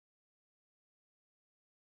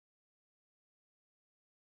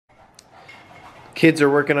Kids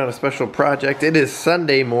are working on a special project. It is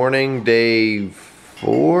Sunday morning, day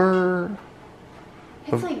 4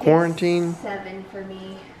 of quarantine. 7 for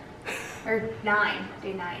me. Or 9,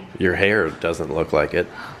 day 9. Your hair doesn't look like it.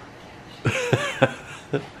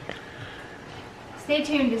 Stay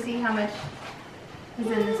tuned to see how much is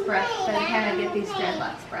in this brush by the time I get these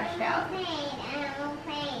dreadlocks brushed out.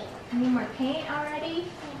 Need more paint already?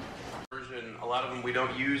 A lot of them we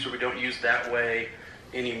don't use, or we don't use that way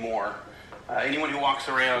anymore. Anyone who walks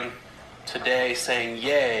around today saying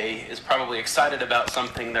yay is probably excited about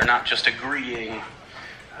something. They're not just agreeing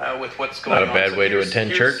with what's going on. Not a bad way to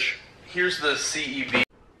attend church. Here's the CEB.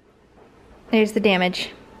 There's the damage.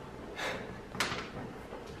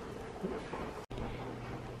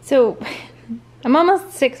 So, I'm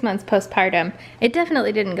almost 6 months postpartum. It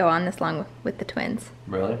definitely didn't go on this long with the twins.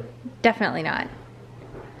 Really? Definitely not.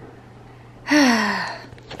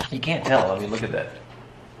 You can't tell. I mean, look at that.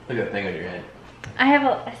 Look at that thing on your head.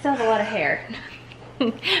 I still have a lot of hair.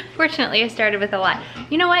 Fortunately, I started with a lot.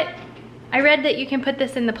 You know what? I read that you can put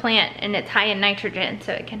this in the plant and it's high in nitrogen,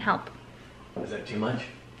 so it can help. Is that too much?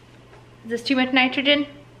 Is this too much nitrogen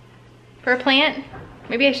for a plant?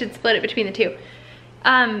 Maybe I should split it between the two.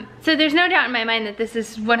 So there's no doubt in my mind that this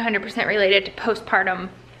is 100% related to postpartum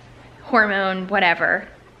hormone, whatever,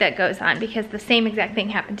 that goes on, because the same exact thing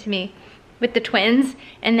happened to me with the twins,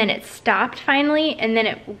 and then it stopped finally, and then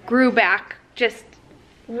it grew back just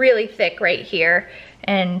really thick right here,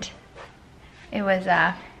 and it was,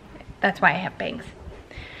 that's why I have bangs.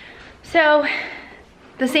 So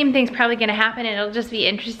the same thing's probably gonna happen, and it'll just be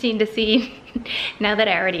interesting to see, now that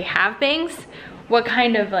I already have bangs, what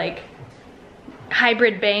kind of like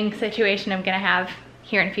hybrid bang situation I'm gonna have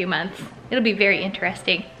here in a few months. It'll be very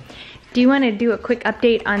interesting. Do you wanna do a quick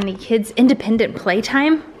update on the kids' independent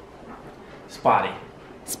playtime? Spotty.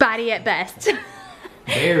 Spotty at best.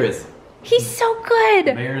 Bear is... He's so good.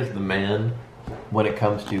 Bear is the man when it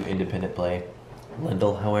comes to independent play.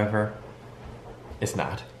 Lyndall, however, is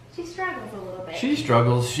not. She struggles a little bit. She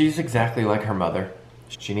struggles. She's exactly like her mother.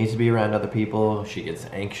 She needs to be around other people. She gets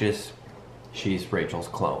anxious. She's Rachel's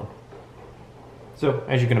clone. So,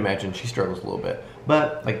 as you can imagine, she struggles a little bit.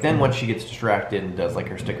 But, like, then once she gets distracted and does, like,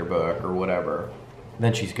 her sticker book or whatever,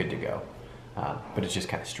 then she's good to go. But it's just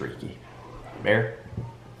kind of streaky. Bear?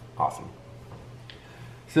 Awesome.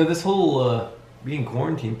 So this whole being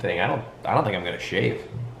quarantined thing, I don't think I'm gonna shave.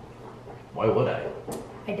 Why would I?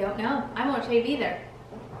 I don't know. I won't shave either.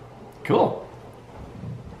 Cool.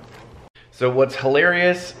 So what's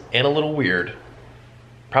hilarious and a little weird,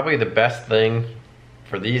 probably the best thing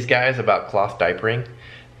for these guys about cloth diapering,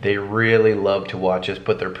 they really love to watch us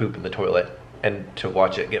put their poop in the toilet and to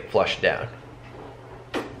watch it get flushed down.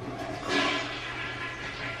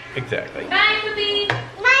 Exactly. Bye, Poopy.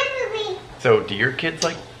 Bye, Poopy. So do your kids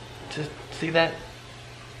like to see that?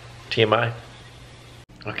 TMI?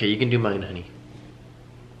 Okay, you can do mine, honey.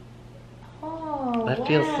 Oh, that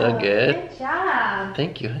feels so good. Good job.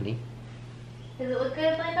 Thank you, honey. Does it look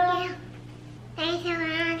good, Lyndall? Yeah. Thanks so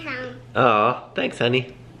much. Aw, thanks,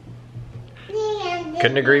 honey.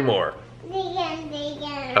 Couldn't agree more.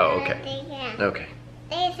 Oh, okay. Okay.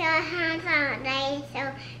 They're so handsome. They're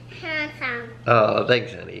so handsome. Oh,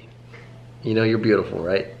 thanks, honey. You know you're beautiful,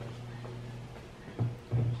 right?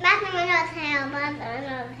 Brush my little tail. Brush my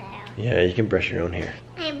little tail. Yeah, you can brush your own hair.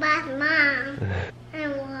 I brush mom. I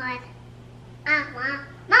want.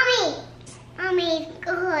 Mommy. Mommy's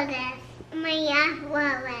good. My ass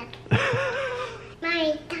wallet.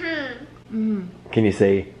 My tongue. Can you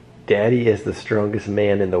say, Daddy is the strongest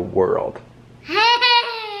man in the world?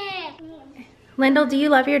 Lyndall, do you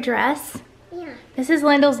love your dress? Yeah. This is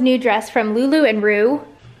Lyndall's new dress from Lulu and Rue.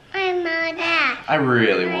 I'm not that. I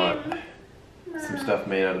really want some stuff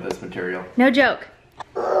made out of this material. No joke.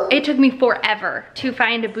 It took me forever to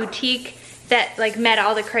find a boutique that like met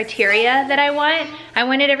all the criteria that I want. I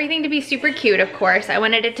wanted everything to be super cute, of course. I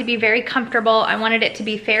wanted it to be very comfortable. I wanted it to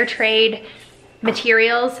be fair trade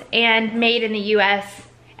materials and made in the US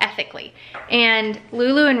ethically. And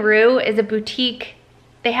Lulu and Rue is a boutique.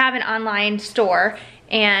 They have an online store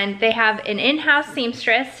and they have an in-house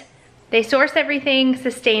seamstress. They source everything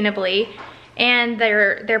sustainably, and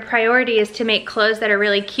their priority is to make clothes that are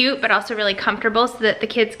really cute but also really comfortable so that the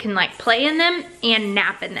kids can like play in them and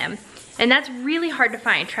nap in them. And that's really hard to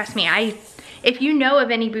find, trust me. If you know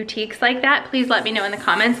of any boutiques like that, please let me know in the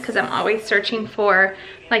comments, because I'm always searching for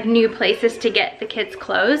like new places to get the kids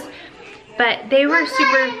clothes. But they were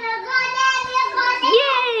super,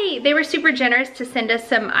 yay! They were super generous to send us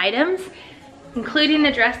some items, including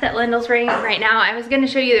the dress that Lyndall's wearing right now. I was gonna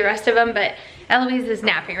show you the rest of them, but Eloise is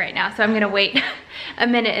napping right now, so I'm gonna wait a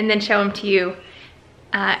minute and then show them to you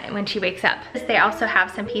when she wakes up. They also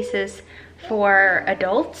have some pieces for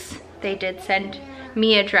adults. They did send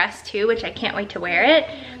me a dress too, which I can't wait to wear it.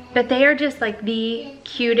 But they are just like the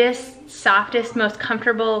cutest, softest, most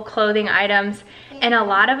comfortable clothing items. And a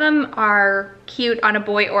lot of them are cute on a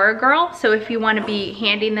boy or a girl. So if you want to be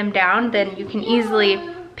handing them down, then you can easily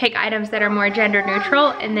pick items that are more gender neutral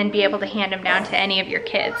and then be able to hand them down to any of your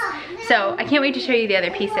kids. So I can't wait to show you the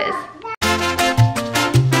other pieces.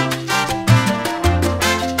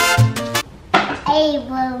 Hey,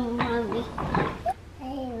 mommy.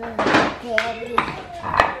 Hey, daddy.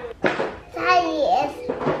 Daddy is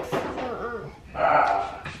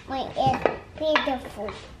Mine is beautiful.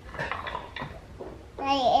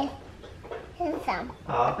 Mine is handsome.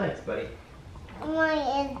 Oh, thanks, buddy. Mine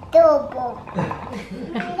is double.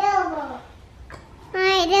 Double.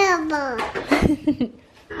 Mine double.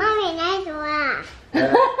 Mommy, nice one.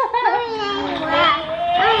 Mommy, nice one. Mommy, nice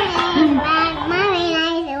one. Mommy,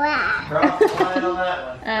 nice one. Cross the line on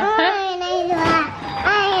that one. Mommy, nice one.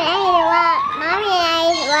 Mommy,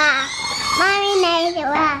 nice one. Mommy, nice one. Mommy, nice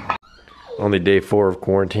one. Only day 4 of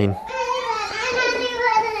quarantine.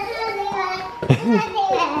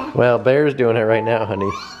 Well, Bear's doing it right now, honey.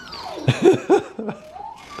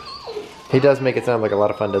 He does make it sound like a lot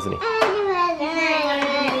of fun, doesn't he?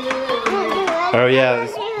 Oh yeah,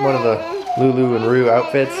 it's one of the Lulu and Roo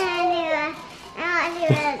outfits.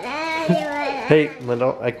 Hey,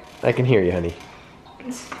 Lyndall, I can hear you, honey.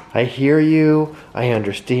 I hear you, I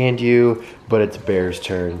understand you, but it's Bear's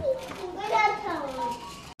turn.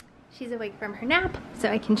 She's awake from her nap, so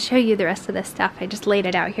I can show you the rest of this stuff. I just laid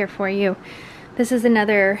it out here for you. This is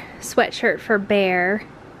another sweatshirt for Bear.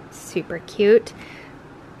 Super cute.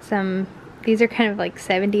 These are kind of like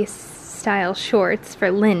 70s style shorts for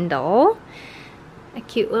Lyndall. A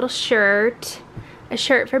cute little shirt. A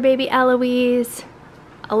shirt for Baby Eloise.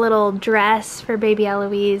 A little dress for Baby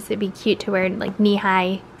Eloise. It'd be cute to wear like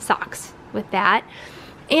knee-high socks with that.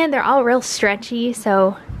 And they're all real stretchy,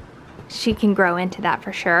 so she can grow into that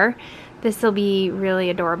for sure. This will be really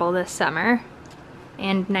adorable this summer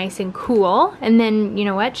and nice and cool. And then, you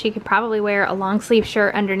know what, she could probably wear a long sleeve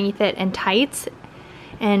shirt underneath it and tights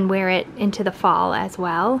and wear it into the fall as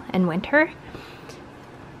well and winter.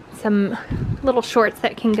 Some little shorts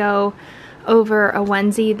that can go over a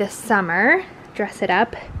onesie this summer. Dress it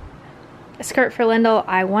up. A skirt for Lyndall.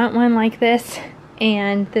 I want one like this.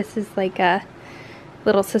 And this is like a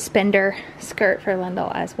little suspender skirt for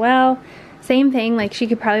Lyndall as well. Same thing, like she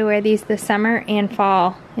could probably wear these this summer and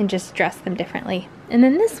fall and just dress them differently. And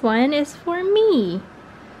then this one is for me.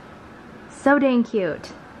 So dang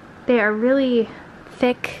cute. They are really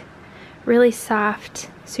thick, really soft,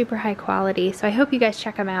 super high quality. So I hope you guys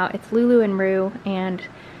check them out. It's Lulu and Roo, and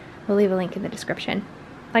we'll leave a link in the description.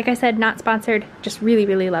 Like I said, not sponsored, just really,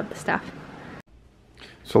 really love the stuff.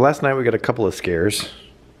 So last night we got a couple of scares.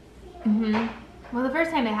 Well, the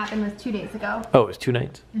first time it happened was 2 days ago. Oh, it was 2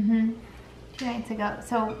 nights? 2 nights ago.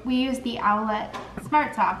 So we used the Owlet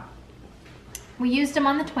Smart Saw. We used them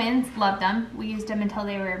on the twins, loved them. We used them until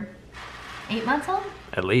they were 8 months old.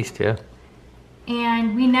 At least, yeah.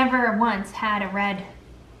 And we never once had a red,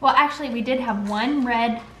 well actually we did have one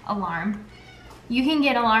red alarm. You can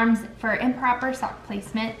get alarms for improper sock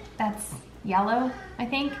placement, that's yellow, I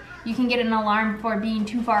think. You can get an alarm for being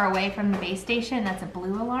too far away from the base station, that's a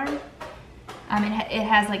blue alarm. It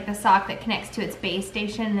has like the sock that connects to its base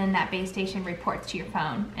station, and then that base station reports to your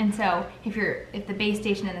phone. And so if the base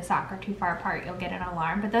station and the sock are too far apart, you'll get an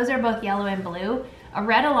alarm. But those are both yellow and blue. A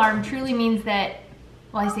red alarm truly means that,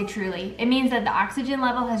 well, I say truly, it means that the oxygen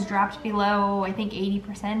level has dropped below, I think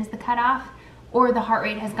 80% is the cutoff, or the heart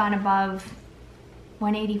rate has gone above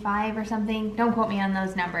 185 or something. Don't quote me on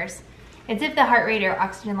those numbers. It's if the heart rate or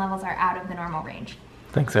oxygen levels are out of the normal range.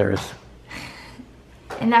 Thanks, Iris.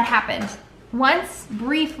 And that happened once,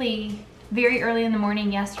 briefly, very early in the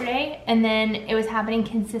morning yesterday, and then it was happening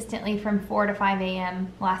consistently from 4 to 5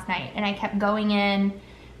 a.m. last night. And I kept going in,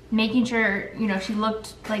 making sure, you know, she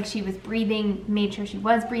looked like she was breathing, made sure she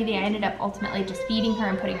was breathing. I ended up ultimately just feeding her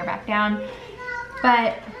and putting her back down.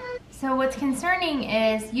 But, so what's concerning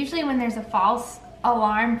is usually when there's a false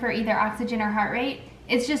alarm for either oxygen or heart rate,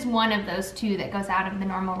 it's just one of those two that goes out of the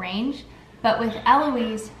normal range. But with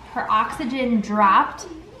Eloise, her oxygen dropped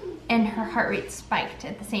and her heart rate spiked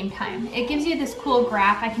at the same time. It gives you this cool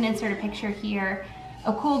graph. I can insert a picture here.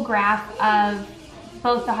 A cool graph of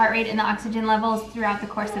both the heart rate and the oxygen levels throughout the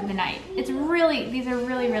course of the night. These are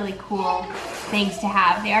really, really cool things to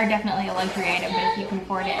have. They are definitely a luxury item, but if you can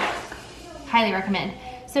afford it, highly recommend.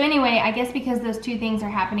 So anyway, I guess because those two things are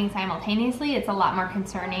happening simultaneously, it's a lot more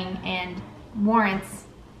concerning and warrants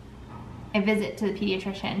a visit to the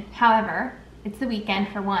pediatrician. However, it's the weekend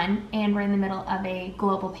for one, and we're in the middle of a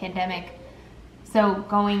global pandemic. So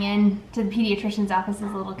going in to the pediatrician's office is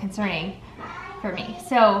a little concerning for me.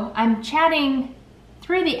 So I'm chatting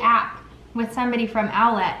through the app with somebody from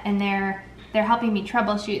Owlet, and they're helping me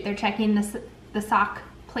troubleshoot. They're checking the sock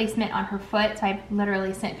placement on her foot. So I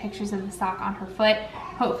literally sent pictures of the sock on her foot.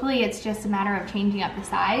 Hopefully it's just a matter of changing up the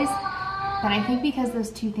size. But I think because those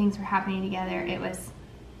two things were happening together, it was,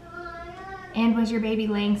 and was your baby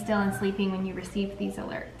laying still and sleeping when you received these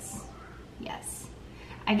alerts? Yes.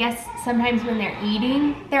 I guess sometimes when they're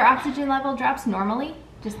eating, their oxygen level drops normally.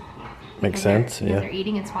 Just makes sense, because yeah. they're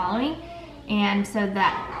eating and swallowing. And so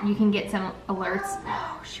that you can get some alerts.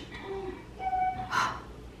 Oh, shoot.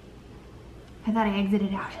 I thought I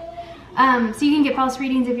exited out. So you can get false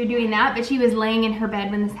readings if you're doing that, but she was laying in her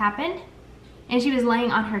bed when this happened. And she was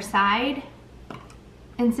laying on her side.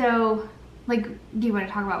 And so, like, do you want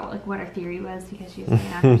to talk about what our theory was because she was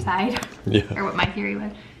laying on her side? Yeah. Or what my theory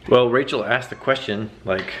was? Well, Rachel asked the question,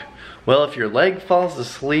 like, well, if your leg falls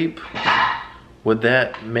asleep, would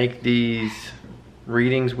that make these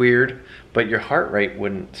readings weird? But your heart rate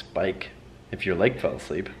wouldn't spike if your leg fell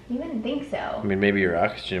asleep. You wouldn't think so. I mean, maybe your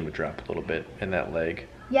oxygen would drop a little bit in that leg.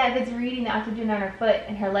 Yeah, if it's reading the oxygen on her foot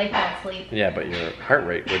and her leg fell asleep. Yeah, but your heart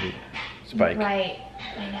rate wouldn't spike. Right,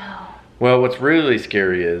 I know. Well, what's really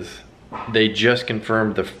scary is they just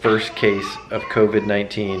confirmed the first case of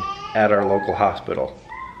COVID-19 at our local hospital.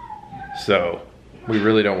 So we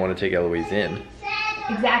really don't want to take Eloise in.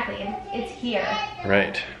 Exactly, it's here.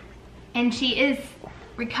 Right. And she is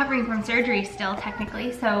recovering from surgery still,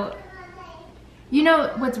 technically, so. You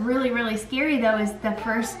know what's really, really scary though is the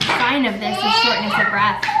first sign of this is shortness of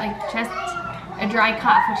breath. Like just a dry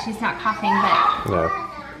cough, which she's not coughing, but. No.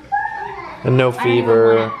 And no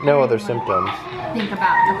fever, no other symptoms. Think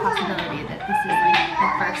about the possibility that this is like the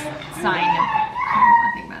first sign of, I don't want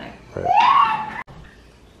to think about it.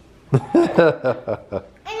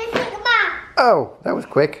 Right. Oh, that was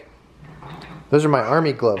quick. Those are my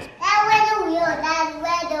army gloves. That's where the wheel, that's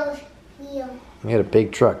where those wheels. We had a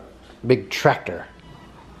big truck, big tractor.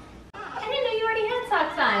 I didn't know you already had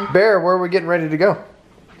socks on. Bear, where are we getting ready to go? And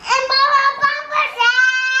Mama Papa's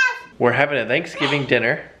house. We're having a Thanksgiving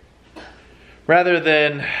dinner. Rather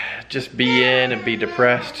than just be in and be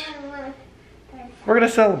depressed, we're gonna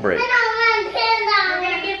celebrate. We're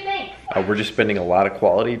gonna give thanks. We're just spending a lot of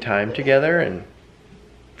quality time together and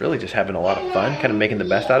really just having a lot of fun, kind of making the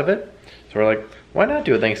best out of it. So we're like, why not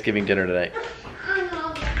do a Thanksgiving dinner tonight?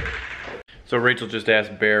 So Rachel just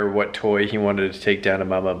asked Bear what toy he wanted to take down to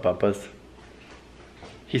Mama and Papa's.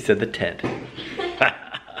 He said the tent.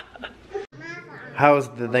 How's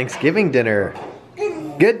the Thanksgiving dinner?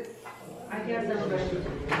 Good?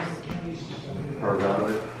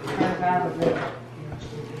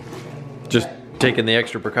 Just taking the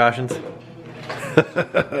extra precautions?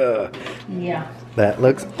 Yeah. That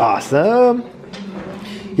looks awesome.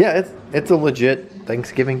 Yeah, it's a legit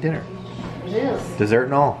Thanksgiving dinner. It is. Dessert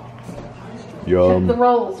and all. Check the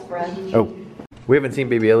rolls, Fred. Oh, we haven't seen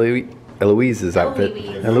Baby Eloise's outfit.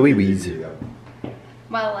 Eloise.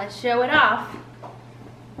 Well, let's show it off.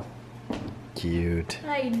 Cute.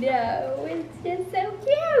 I know, it's just so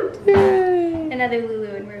cute. Yay. Another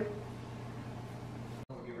Lulu and Rue.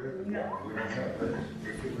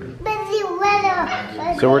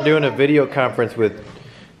 So we're doing a video conference with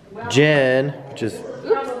Jen, which is,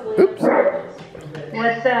 oops.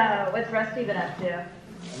 What's Rusty been up to?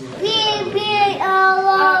 Baby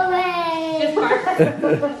Eloise.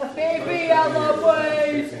 Baby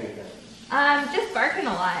Eloise. Just barking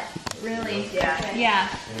a lot, really. Yeah. Yeah.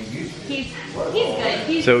 He's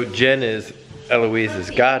good. So Jen is Eloise's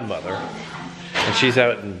godmother, and she's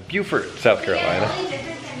out in Beaufort, South Carolina.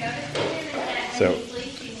 So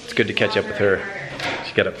it's good to catch up with her.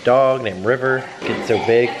 She's got a dog named River, getting so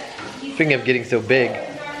big. Speaking of getting so big,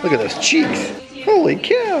 look at those cheeks. Holy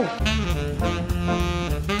cow.